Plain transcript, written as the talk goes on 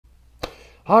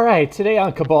All right, today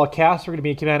on Cabal Cast, we're going to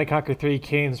be in Command & Conquer 3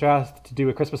 Kane's Wrath to do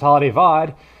a Christmas holiday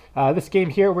VOD. This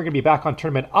game here, we're going to be back on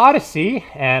Tournament Odessye,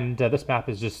 and this map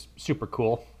is just super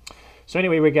cool. So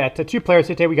anyway, we got two players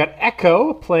today. We got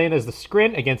Ekko playing as the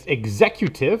Scrin against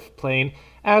exe.cutive playing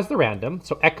as the random.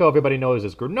 So Ekko, everybody knows,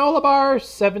 is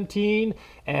Granola17,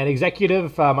 and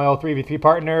exe.cutive, my old 3v3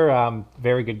 partner,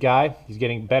 very good guy. He's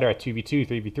getting better at 2v2,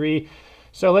 3v3.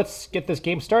 So let's get this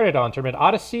game started on Tournament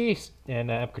Odessye and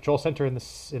Control Center in the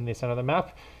center of the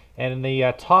map. And in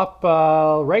the top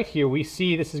right here, we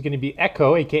see this is going to be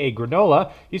Ekko, aka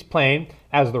Granola. He's playing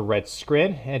as the red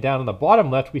Scrin. And down on the bottom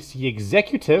left, we see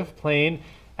exe.cutive playing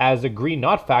as the green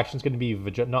not faction. It's going to be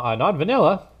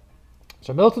non-vanilla.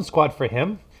 So militant squad for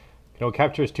him.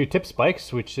 Captures 2 tip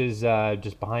spikes, which is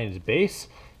just behind his base.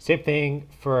 Same thing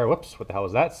for, whoops, what the hell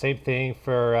was that? Same thing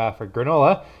for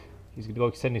Granola. He's going to go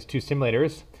extend these 2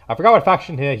 simulators. I forgot what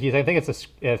faction he's. I think it's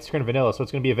a Scrin Vanilla. So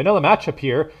it's going to be a vanilla matchup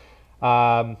here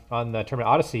on the Tournament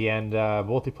Odessye. And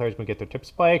both the players going to get their tip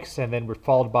spikes. And then we're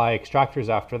followed by extractors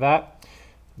after that.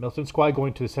 Militant squad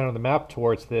going to the center of the map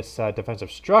towards this defensive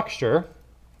structure.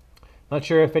 Not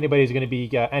sure if anybody's going to be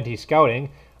anti-scouting.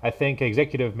 I think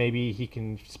exe.cutive, maybe he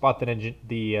can spot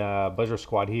the buzzer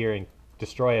squad here and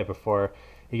destroy it before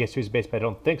he gets to his base, but I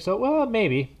don't think so. Well,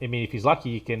 maybe. I mean, if he's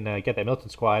lucky, he can get that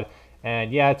militant squad.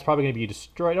 And yeah, it's probably going to be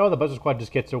destroyed. Oh, the buzzer squad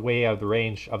just gets away out of the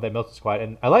range of that militant squad.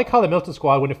 And I like how the militant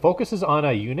squad, when it focuses on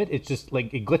a unit, it's just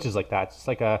like, it glitches like that. It's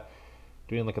like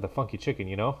doing like the funky chicken,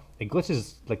 you know? It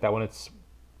glitches like that when it's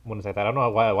like that. I don't know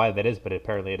why that is, but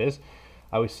apparently it is.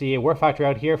 We see a war factory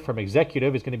out here from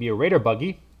exe.cutive. It's going to be a raider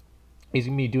buggy. He's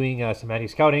going to be doing some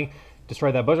anti-scouting,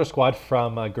 destroy that buzzer squad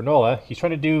from Granola. He's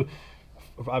trying to do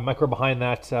a micro behind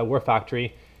that war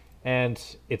factory, and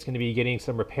it's going to be getting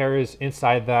some repairs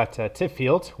inside that tip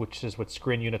field, which is what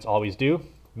Scrin units always do.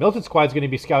 Militant squad is going to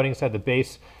be scouting inside the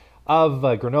base of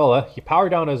Granola. He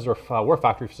powered down his war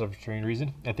factory for some strange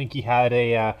reason. I think he had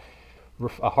a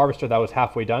harvester that was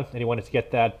halfway done, and he wanted to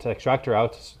get that extractor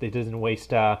out so they didn't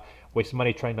waste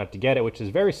money trying not to get it, which is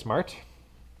very smart.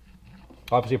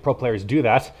 Obviously, pro players do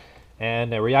that.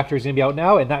 And the reactor is going to be out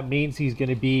now, and that means he's going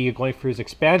to be going for his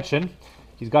expansion.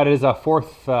 He's got his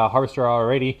 4th harvester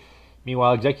already.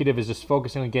 Meanwhile, exe.cutive is just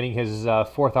focusing on getting his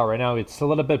 4th out right now. It's a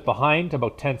little bit behind,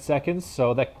 about 10 seconds,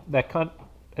 so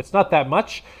it's not that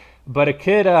much, but it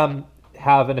could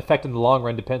have an effect in the long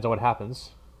run, depends on what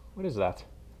happens. What is that?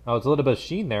 Oh, it's a little bit of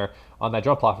sheen there on that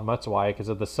drone platform. That's why, because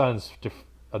of the sun's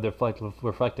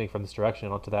reflecting from this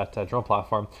direction onto that drone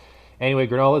platform. Anyway,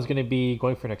 Granola is going to be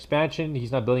going for an expansion.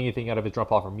 He's not building anything out of his drone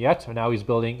platform yet. So now he's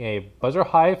building a buzzer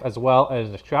hive as well as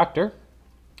an extractor.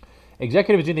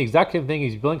 Exe.cutive is doing the exact same thing.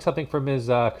 He's building something from his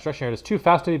construction area. It's too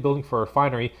fast to be building for a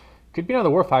refinery. Could be another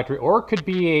war factory, or it could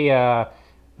be an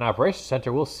operations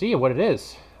center. We'll see what it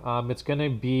is. It's going to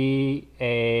be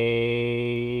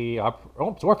it's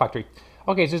a war factory.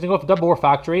 Okay, so he's going to go for double war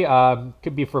factory.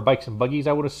 Could be for bikes and buggies,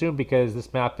 I would assume, because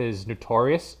this map is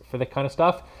notorious for that kind of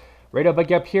stuff. Radar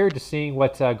buggy up here, just seeing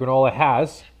what Granola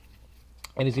has.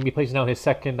 And he's going to be placing down his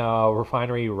 2nd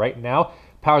refinery right now.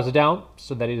 Powers it down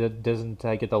so that he doesn't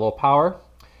get the low power.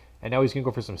 And now he's going to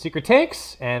go for some secret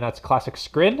tanks. And that's classic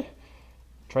Scrin.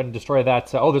 Trying to destroy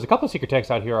that. Oh, there's a couple of secret tanks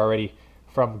out here already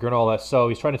from Granola. So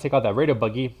he's trying to take out that radar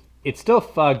buggy. It's still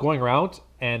going around.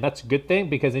 And that's a good thing,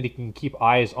 because then he can keep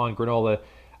eyes on Granola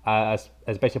as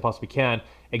best he possibly can.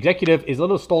 Exe.cutive is a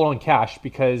little stolen on cash,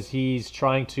 because he's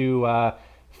trying to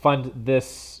fund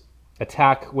this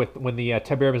attack when the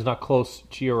Tiberium is not close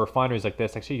to your refineries like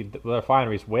this. Actually, the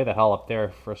refinery is way the hell up there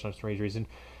for some strange reason.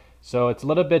 So it's a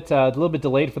little bit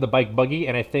delayed for the bike buggy,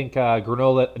 and I think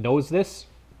Granola knows this.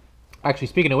 Actually,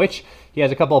 speaking of which, he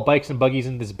has a couple of bikes and buggies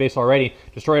in this base already.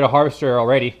 Destroyed a harvester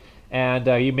already, and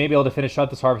he may be able to finish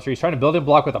out this harvester. He's trying to build a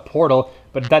block with a portal,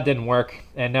 but that didn't work.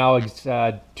 And now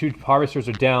 2 harvesters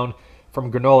are down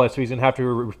from Granola, so he's going to have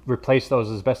to replace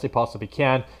those as best he possibly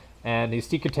can. And these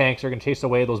secret tanks are going to chase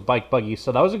away those bike buggies.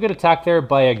 So that was a good attack there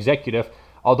by exe.cutive.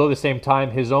 Although at the same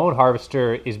time, his own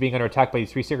harvester is being under attack by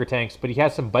these 3 secret tanks. But he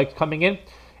has some bikes coming in,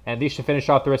 and these should finish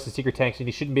off the rest of the secret tanks, and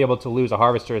he shouldn't be able to lose a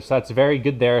harvester. So that's very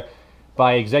good there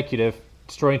by exe.cutive,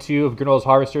 destroying 2 of Granola's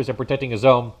harvesters and protecting his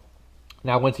own.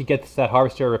 Now, once he gets that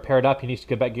harvester repaired up, he needs to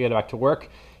get back to work.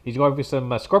 He's going for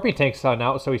some scorpion tanks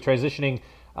now, so he's transitioning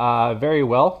very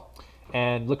well.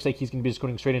 And looks like he's going to be just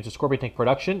going straight into scorpion tank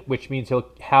production, which means he'll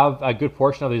have a good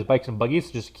portion of these bikes and buggies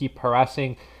to just keep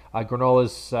harassing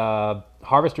Granola's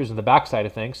harvesters in the backside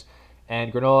of things.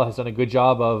 And Granola has done a good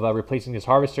job of replacing his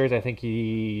harvesters. I think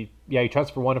he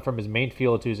transferred one from his main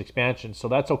field to his expansion, so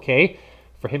that's okay.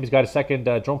 For him, he's got a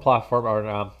 2nd drone platform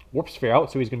or warp sphere out,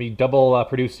 so he's going to be double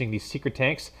producing these secret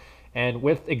tanks. And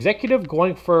with Executive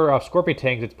going for Scorpion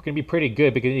tanks, it's going to be pretty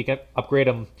good because you can upgrade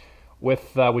them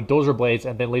with Dozer Blades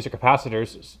and then laser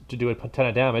capacitors to do a ton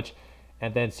of damage.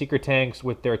 And then Secret tanks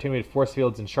with their attenuated force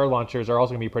fields and shard launchers are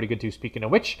also going to be pretty good too. Speaking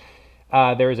of which,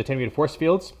 there is attenuated force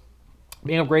fields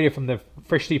being upgraded from the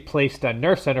freshly placed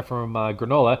Nerf Center from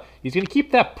Granola. He's going to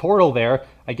keep that portal there.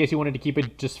 I guess he wanted to keep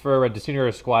it just for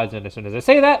disintegrator squads, and as soon as I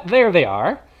say that, there they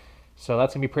are. So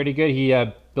that's going to be pretty good. He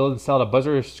built and installed a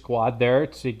buzzer squad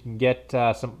there so you can get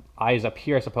some eyes up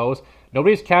here, I suppose.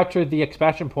 Nobody's captured the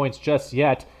expansion points just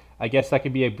yet. I guess that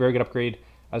could be a very good upgrade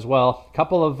as well. A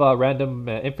couple of random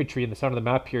infantry in the center of the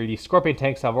map here. The Scorpion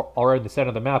tanks are in the center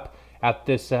of the map at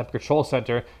this control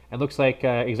center, and looks like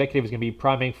Executive is going to be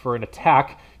priming for an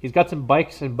attack. He's got some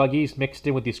bikes and buggies mixed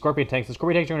in with the Scorpion tanks. The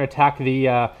Scorpion tanks are going to attack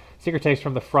the Secret tanks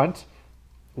from the front,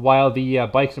 while the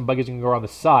bikes and buggies are going to go around the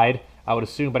side, I would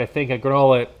assume. But I think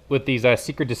Granola, with these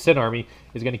Secret Descent army,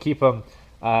 is going to keep them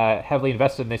heavily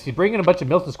invested in this. He's bringing a bunch of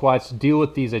Milton squads to deal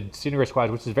with these disintegrator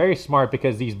squads, which is very smart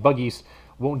because these buggies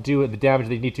won't do the damage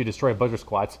they need to destroy buzzer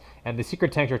squads. And the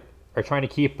Secret tanks are trying to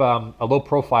keep a low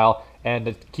profile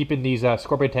and keeping these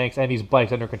Scorpion tanks and these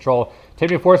bikes under control.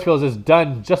 Attenuated force fields is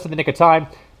done just in the nick of time.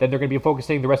 Then they're going to be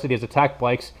focusing the rest of these attack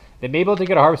bikes. They may be able to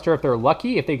get a harvester if they're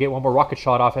lucky. If they get one more rocket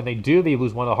shot off, and they do, they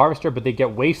lose one of the harvester, but they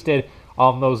get wasted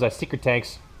on those Secret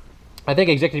tanks. I think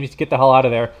Executive needs to get the hell out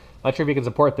of there. Not sure if he can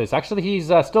support this. Actually,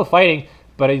 he's still fighting,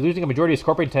 but he's losing a majority of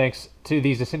Scorpion tanks to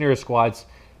these disintegrator squads.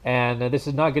 And this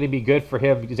is not going to be good for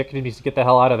him. Executive needs to get the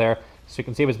hell out of there so he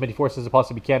can save as many forces as he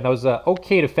possibly can. That was an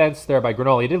okay defense there by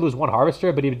Granola. He did lose one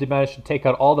harvester, but he did manage to take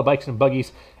out all the bikes and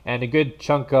buggies and a good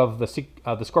chunk of the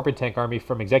Scorpion tank army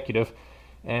from Executive.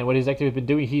 And what Executive has been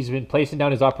doing, he's been placing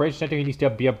down his operation center. He needs to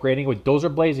be upgrading with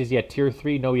Dozer Blades. Is he at tier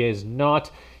 3? No, he is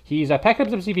not. He's packing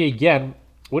up some CV again.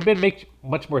 Would have make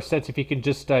much more sense if he can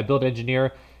just build an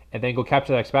engineer and then go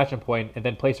capture that expansion point and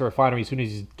then place a refinery as soon as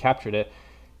he's captured it.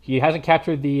 He hasn't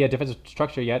captured the defensive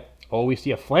structure yet. Oh, we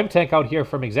see a flame tank out here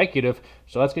from Executive,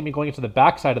 so that's going to be going into the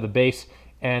backside of the base,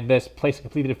 and this place is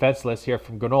completely defenseless here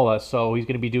from Granola, so he's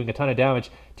going to be doing a ton of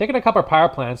damage. Taking a couple of power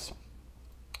plants,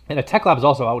 and a tech lab is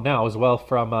also out now as well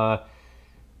from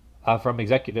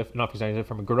Executive, not from Executive,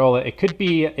 from Granola.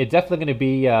 It's definitely going to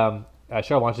be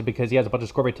shard launches because he has a bunch of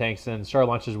Scorpion tanks, and shard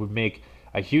launches would make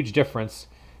a huge difference.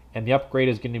 And the upgrade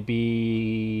is going to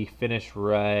be finished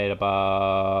right about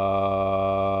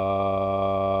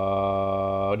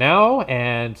now.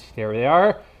 And there they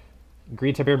are.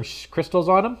 Green tiberium crystals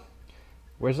on them.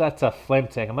 Where's that flame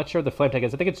tank? I'm not sure what the flame tank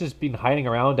is. I think it's just been hiding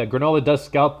around. Granola does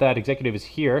scout that Executive is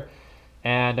here.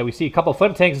 And we see a couple of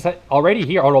flame tanks already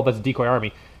here. Oh, no, that's a decoy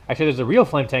army. Actually, there's a real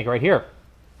flame tank right here.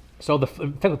 So the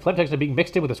flame tanks are being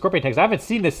mixed in with the Scorpion tanks. I haven't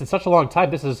seen this in such a long time.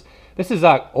 This is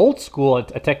old school, a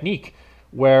technique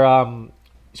where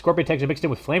Scorpion tanks are mixed in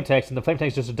with flame tanks, and the flame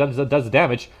tanks just does the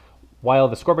damage, while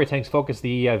the Scorpion tanks focus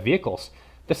the vehicles.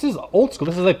 This is old school.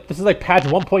 This is like patch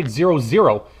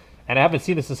 1.00, and I haven't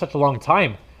seen this in such a long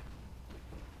time.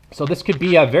 So this could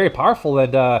be very powerful,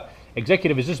 and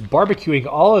Executive is just barbecuing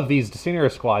all of these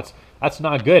disintegrator squads. That's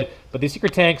not good. But the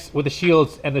Secret tanks with the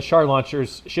shields and the shard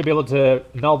launchers should be able to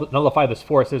nullify this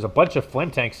force. There's a bunch of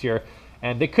flame tanks here.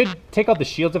 And they could take out the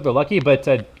shields if they're lucky, but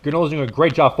Granola's doing a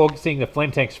great job focusing the flame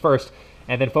tanks first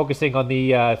and then focusing on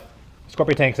the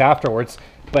Scorpion tanks afterwards.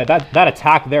 But that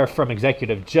attack there from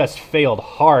Executive just failed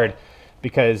hard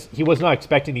because he was not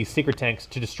expecting these Secret tanks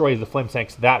to destroy the flame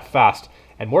tanks that fast.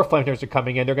 And more flame tanks are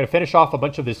coming in. They're going to finish off a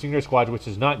bunch of the Disintegrator squads, which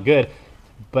is not good.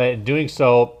 But in doing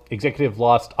so, Executive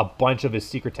lost a bunch of his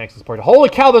Secret tanks this part. Holy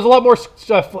cow, there's a lot more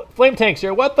flame tanks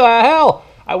here. What the hell?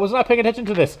 I was not paying attention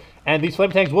to this. And these flame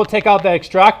tanks will take out the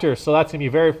extractor, so that's going to be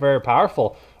very, very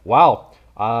powerful. Wow.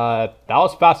 That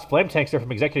was fast flame tanks there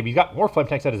from Executive. He's got more flame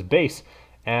tanks at his base.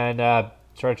 And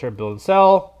trying to build and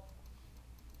sell.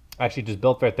 Actually just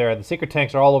built right there. And the Secret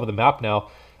tanks are all over the map now.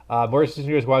 More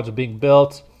Disintegrator squads are being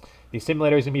built. The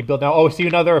simulator is going to be built now. Oh, see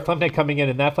another flame tank coming in,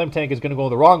 and that flame tank is going to go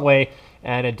the wrong way.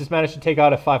 And it just managed to take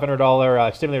out a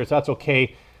 $500 simulator, so that's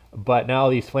okay. But now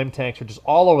these flame tanks are just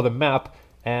all over the map.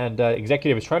 And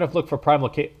Executive is trying to look for prime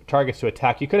targets to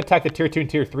attack. He could attack the tier 2 and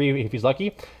tier 3 if he's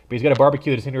lucky, but he's going to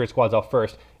barbecue the Disintegrator squads out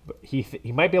first. But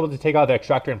he might be able to take out the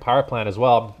extractor and power plant as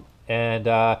well.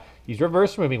 And he's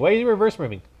reverse moving. Why is he reverse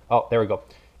moving? Oh, there we go.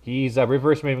 He's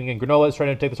reverse moving, and Granola is trying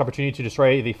to take this opportunity to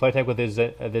destroy the flame tank with his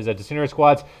Disintegrator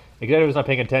squads. Executive is not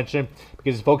paying attention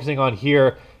because he's focusing on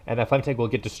here, and that flame tank will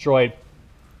get destroyed.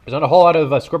 There's not a whole lot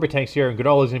of Scorpion tanks here, and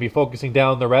Granola is going to be focusing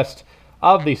down the rest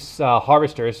of these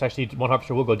harvesters. Actually, one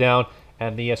harvester will go down,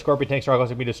 and the Scorpion tanks are going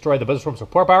to be destroyed. The Buzzer Storm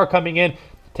support power coming in,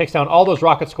 takes down all those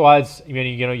rocket squads.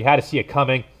 You had to see it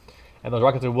coming. and those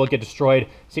rockets will get destroyed.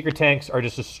 Secret tanks are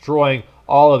just destroying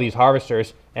all of these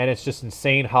harvesters, and it's just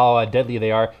insane how deadly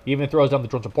they are. He even throws down the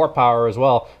drone support power as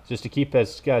well, just to keep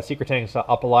his secret tanks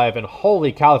up alive. And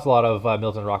holy cow, that's a lot of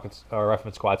militant rockets or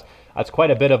rifleman squads. That's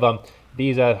quite a bit of them.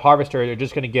 These harvesters are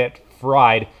just going to get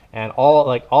fried, and all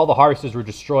the harvesters were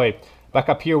destroyed. Back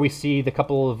up here, we see the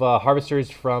couple of harvesters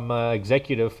from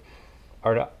Executive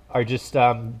are just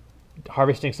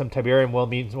harvesting some Tiberium.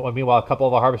 Meanwhile, a couple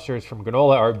of the harvesters from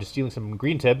Granola are just stealing some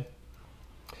green tib.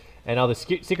 And now the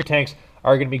secret tanks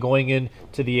are going to be going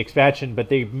into the expansion, but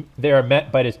they are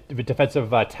met by this defensive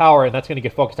tower, and that's going to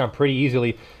get focused on pretty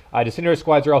easily. Disintegrator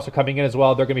squads are also coming in as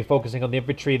well. They're going to be focusing on the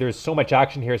infantry. There's so much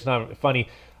action here, it's not funny.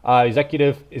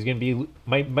 Executive is going to be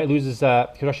might lose his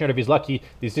construction yard if he's lucky.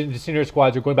 These disintegrator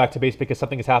squads are going back to base because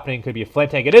something is happening. Could be a flame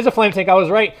tank. It is a flame tank. I was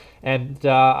right. And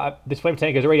this flame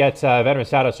tank is already at veteran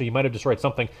status, so you might have destroyed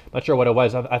something. Not sure what it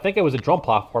was. I think it was a drone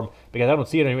platform because I don't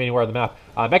see it anywhere on the map.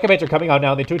 Mecha baits are coming out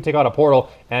now. They do take out a portal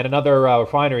and another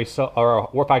refinery or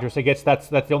war factory. So that's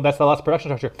the last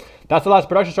production structure. That's the last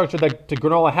production structure that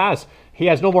Granola has. He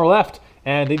has no more left.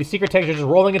 And these secret tanks are just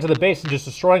rolling into the base and just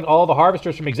destroying all the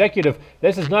harvesters from Executive.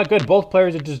 This is not good. Both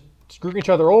players are just screwing each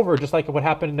other over, just like what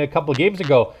happened a couple of games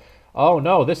ago. Oh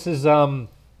no, this is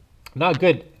not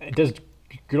good.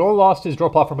 Granola lost his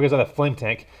drone platform because of that flame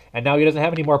tank, and now he doesn't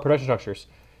have any more production structures.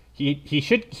 He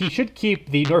should keep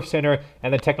the North Center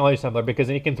and the technology assembler, because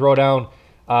then he can throw down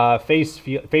phase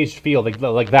field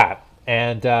like that,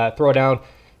 and throw down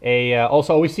a.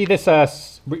 Also, we see this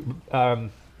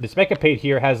this mecha pate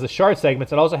here has the shard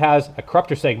segments. It also has a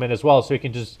corruptor segment as well, so you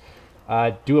can just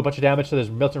do a bunch of damage to those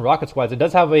militant rocket squads. It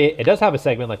does have a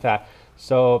segment like that.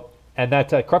 So, and that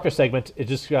corruptor segment is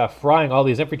just frying all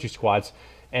these infantry squads.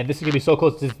 And this is gonna be so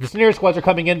close. The disintegrator squads are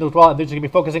coming in as well, and they're just gonna be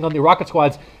focusing on the rocket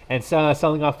squads and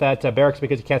selling off that barracks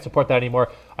because you can't support that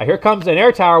anymore. Here comes an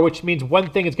air tower, which means one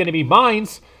thing is gonna be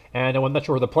mines. And I'm not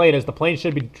sure where the plane is. The plane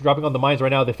should be dropping on the mines right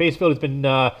now. The phase field has been.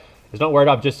 It's not wired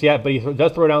up just yet, but he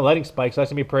does throw down lightning spikes, so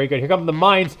that's going to be pretty good. Here come the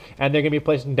mines, and they're going to be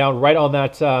placing down right on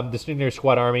that disintegrator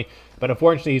squad army. But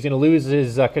unfortunately, he's going to lose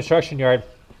his construction yard.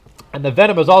 And the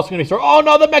Venom is also going to be stored. Oh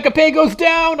no, the Mecha Pay goes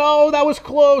down! Oh, that was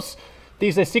close!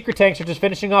 These secret tanks are just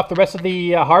finishing off the rest of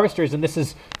the harvesters, and this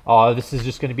is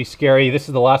just going to be scary. This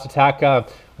is the last attack.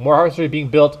 More harvesters being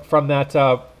built from that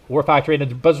war factory, and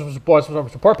the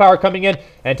support power coming in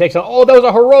and takes on. Oh, that was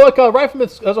a heroic rifleman.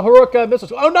 That was a heroic missile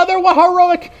squad. Oh,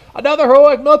 another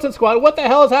heroic militant squad. What the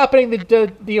hell is happening?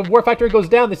 The war factory goes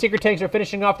down. The secret tanks are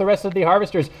finishing off the rest of the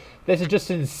harvesters. This is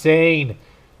just insane.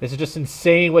 This is just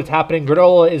insane what's happening.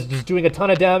 Granola is just doing a ton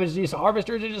of damage. These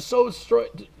harvesters are just so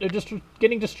destroyed. They're just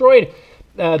getting destroyed.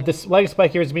 This leg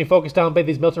spike here is being focused down by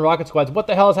these militant rocket squads. What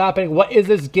the hell is happening? What is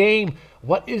this game?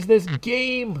 What is this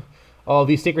game? Oh,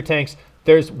 these secret tanks.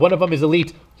 There's one of them is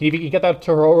elite. If you can get that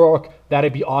to heroic,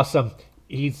 that'd be awesome.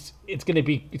 It's gonna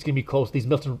be close. These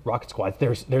militant rocket squads.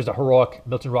 There's a heroic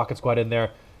militant rocket squad in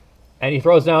there, and he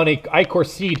throws down a Icor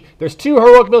seed. There's 2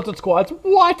 heroic militant squads.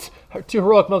 What? 2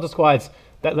 heroic militant squads.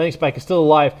 That landing spike is still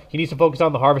alive. He needs to focus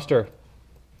on the harvester.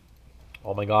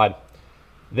 Oh my god.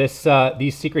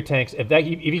 These secret tanks. If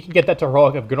he can get that to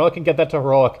heroic, if Granola can get that to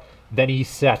heroic, then he's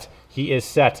set. He is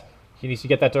set. He needs to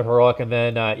get that to heroic, and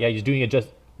then yeah, he's doing it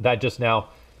just now.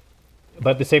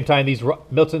 But at the same time, these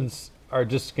militants are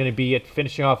just going to be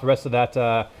finishing off the rest of that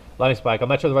lightning spike. I'm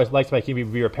not sure the lightning spike can be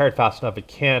repaired fast enough. It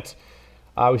can't.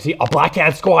 We see a Black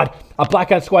Hand squad. A Black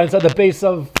Hand squad inside the base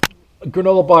of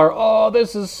Granola Bar. Oh,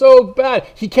 this is so bad.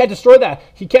 He can't destroy that.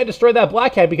 He can't destroy that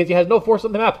Black Hand because he has no force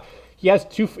on the map. He has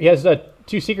two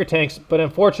secret tanks, but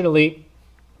unfortunately,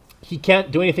 he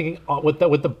can't do anything with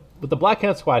the Black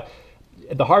Hand squad.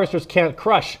 The harvesters can't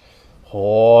crush.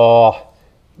 Oh.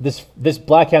 This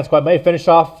Black Hand squad might finish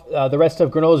off the rest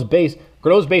of Granola's base.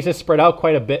 Granola's base is spread out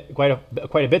quite a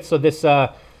bit. So this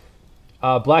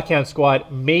Black Hand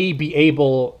squad may be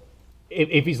able,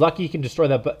 if he's lucky, he can destroy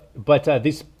that. But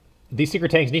these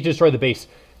secret tanks need to destroy the base.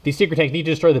 These secret tanks need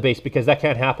to destroy the base because that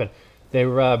can't happen. Their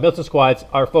militant squads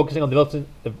are focusing on the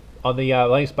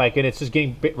lightning spike, and it's just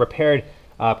getting repaired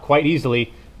quite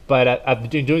easily. But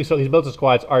doing so, these militant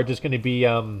squads are just going to be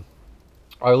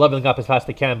are leveling up as fast as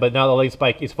they can, but now the lightning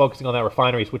spike is focusing on that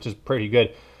refineries, which is pretty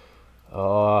good.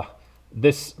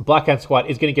 This Black Hand squad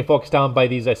is going to get focused down by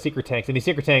these secret tanks, and these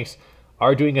secret tanks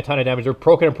are doing a ton of damage. They're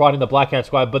poking and prodding the Black Hand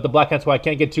squad, but the Black Hand squad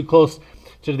can't get too close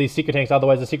to these secret tanks,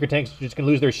 otherwise the secret tanks are just going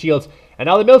to lose their shields. And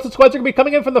now the militant squads are going to be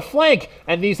coming in from the flank,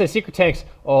 and these secret tanks,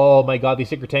 oh my god, these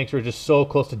secret tanks are just so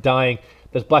close to dying.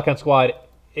 This Black Hand squad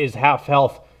is half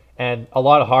health, and a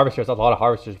lot of harvesters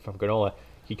from Granola.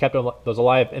 He kept those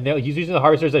alive, and he's using the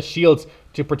harvesters as shields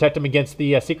to protect him against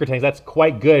the secret tanks. That's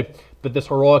quite good. But this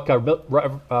heroic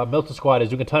Milton squad is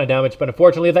doing a ton of damage. But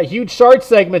unfortunately, that huge shard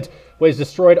segment was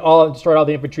destroyed all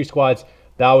the infantry squads.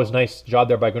 That was a nice job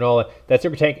there by Granola. That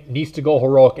super tank needs to go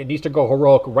heroic. It needs to go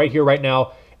heroic right here, right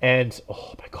now. And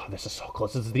oh my god, this is so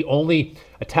close. This is the only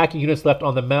attacking units left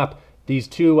on the map. These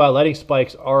two lightning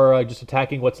spikes are just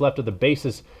attacking what's left of the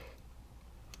bases.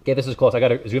 Okay, this is close. I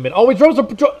gotta zoom in. Oh, he throws a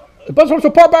bunch of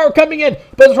support power coming in.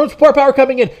 Bunch of support power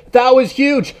coming in. That was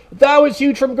huge. That was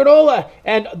huge from Granola.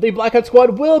 And the Blackout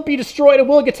squad will be destroyed and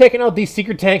will get taken out. These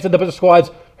secret tanks and the bunch of squads.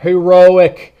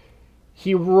 Heroic.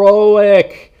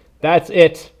 Heroic. That's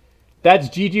it. That's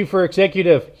GG for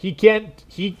Executive.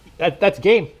 That's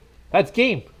game. That's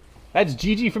game. That's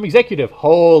GG from Executive.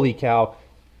 Holy cow.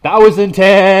 That was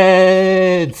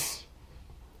intense.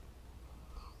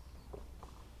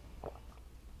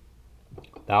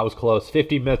 That was close.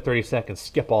 15 minutes, 30 seconds.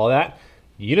 Skip all that.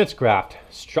 Units graphed,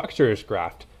 structures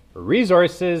graphed,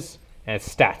 resources, and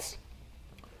stats.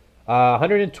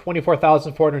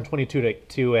 124,422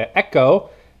 to Ekko.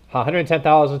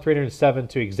 110,307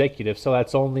 to Executive. So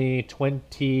that's only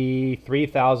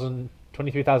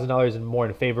 $23,000 and more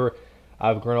in favor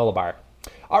of Granola Bar.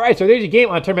 All right, so there's your game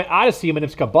on Tournament Odyssey. My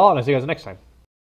name's Cabal, and I'll see you guys next time.